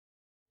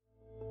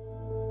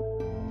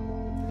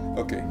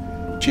Okay.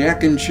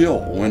 Jack and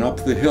Jill went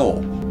up the hill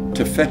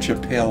to fetch a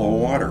pail of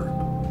water.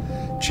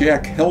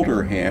 Jack held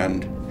her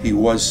hand. He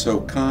was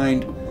so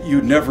kind,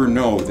 you'd never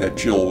know that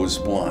Jill was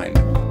blind.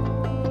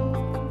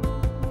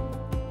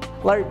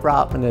 Larry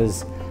Broutman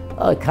is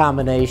a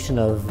combination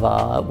of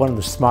one of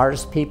the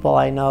smartest people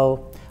I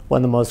know, one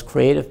of the most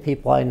creative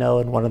people I know,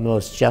 and one of the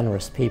most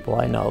generous people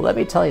I know. Let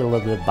me tell you a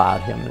little bit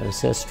about him and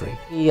his history.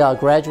 He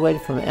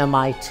graduated from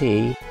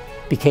MIT,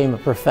 became a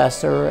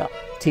professor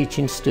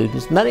teaching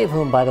students, many of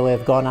whom, by the way,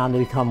 have gone on to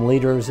become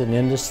leaders in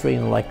industry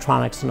and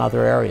electronics and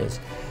other areas.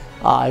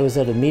 I was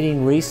at a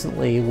meeting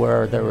recently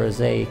where there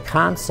was a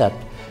concept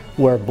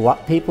where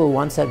people who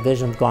once had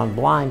vision have gone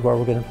blind, where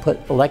we're going to put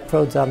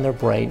electrodes on their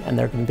brain and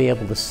they're going to be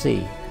able to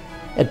see.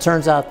 It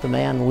turns out the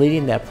man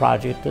leading that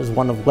project is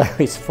one of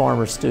Larry's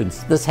former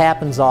students. This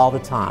happens all the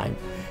time.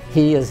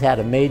 He has had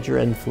a major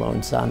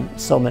influence on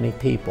so many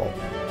people.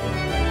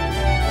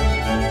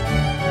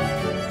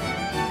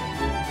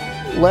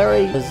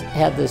 Larry has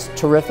had this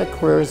terrific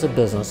career as a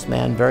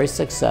businessman, very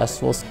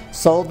successful,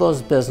 sold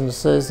those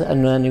businesses,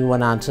 and then he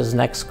went on to his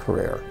next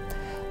career.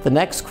 The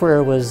next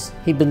career was,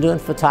 he'd been doing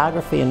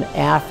photography in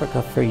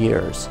Africa for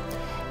years,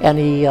 and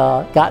he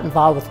got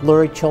involved with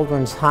Lurie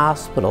Children's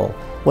Hospital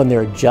when they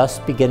were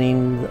just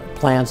beginning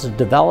plans to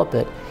develop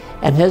it,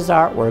 and his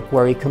artwork,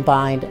 where he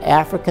combined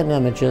African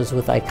images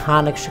with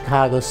iconic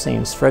Chicago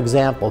scenes, for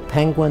example,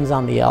 penguins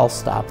on the L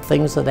stop,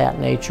 things of that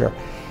nature.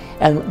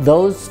 And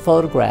those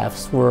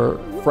photographs were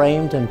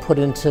framed and put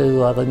into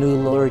the new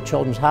Lurie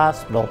Children's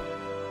Hospital.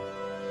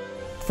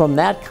 From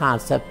that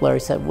concept, Larry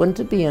said, wouldn't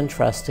it be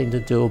interesting to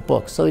do a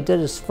book? So he did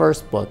his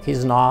first book.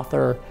 He's an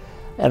author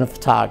and a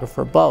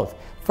photographer, both.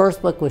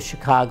 First book was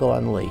Chicago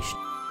Unleashed.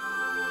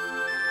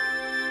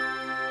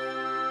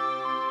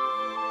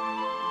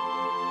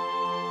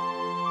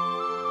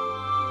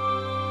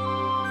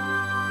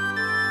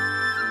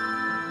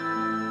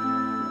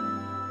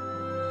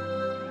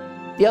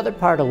 The other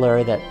part of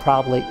Larry that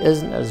probably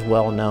isn't as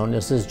well known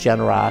is his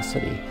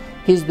generosity.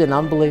 He's been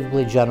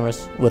unbelievably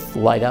generous with the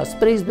Lighthouse,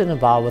 but he's been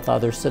involved with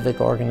other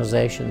civic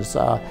organizations.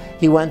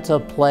 He went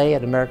to play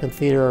at American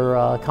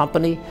Theater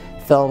Company,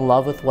 fell in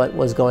love with what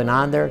was going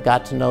on there,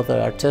 got to know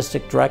the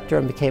artistic director,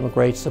 and became a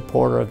great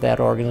supporter of that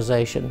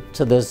organization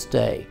to this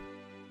day.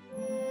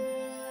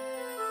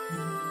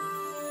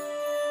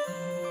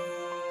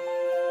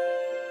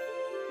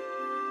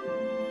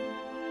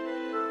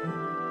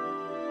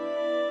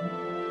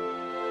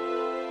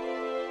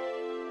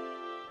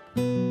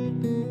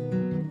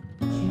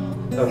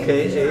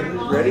 Okay,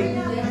 Aiden, ready?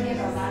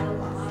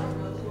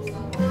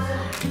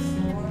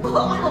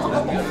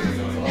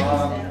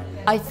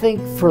 I think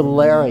for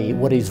Larry,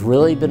 what he's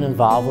really been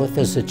involved with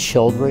is the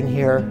children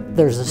here.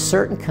 There's a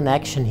certain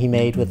connection he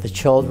made with the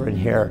children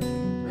here.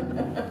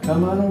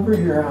 Come on over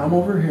here, I'm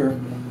over here.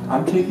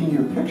 I'm taking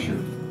your picture.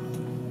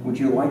 Would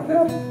you like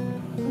that?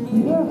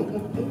 Yeah.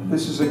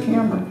 This is a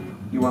camera.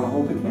 You want to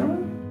hold the camera?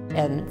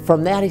 And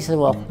from that he said,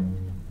 well,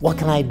 what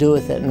can I do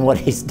with it? And what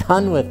he's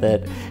done with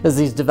it is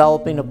he's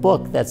developing a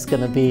book that's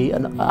going to be,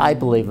 I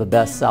believe, a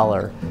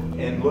bestseller.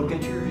 And look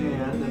at your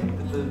hand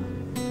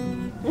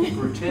and the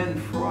pretend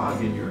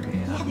frog in your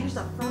hand. Yeah, there's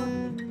a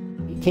frog.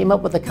 He came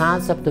up with the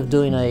concept of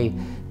doing a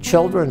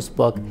children's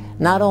book,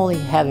 not only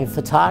having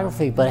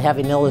photography, but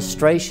having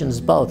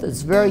illustrations both.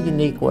 It's very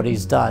unique what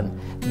he's done,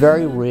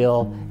 very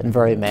real and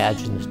very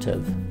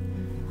imaginative.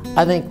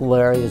 I think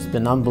Larry has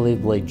been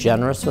unbelievably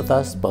generous with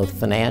us, both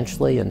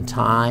financially and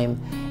time,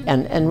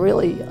 and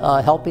really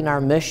helping our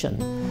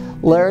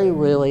mission. Larry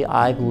really,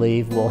 I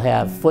believe, will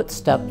have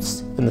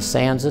footsteps in the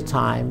sands of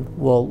time,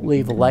 will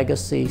leave a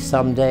legacy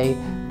someday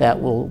that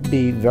will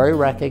be very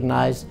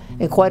recognized.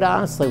 And quite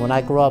honestly, when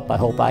I grow up, I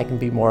hope I can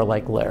be more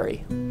like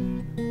Larry.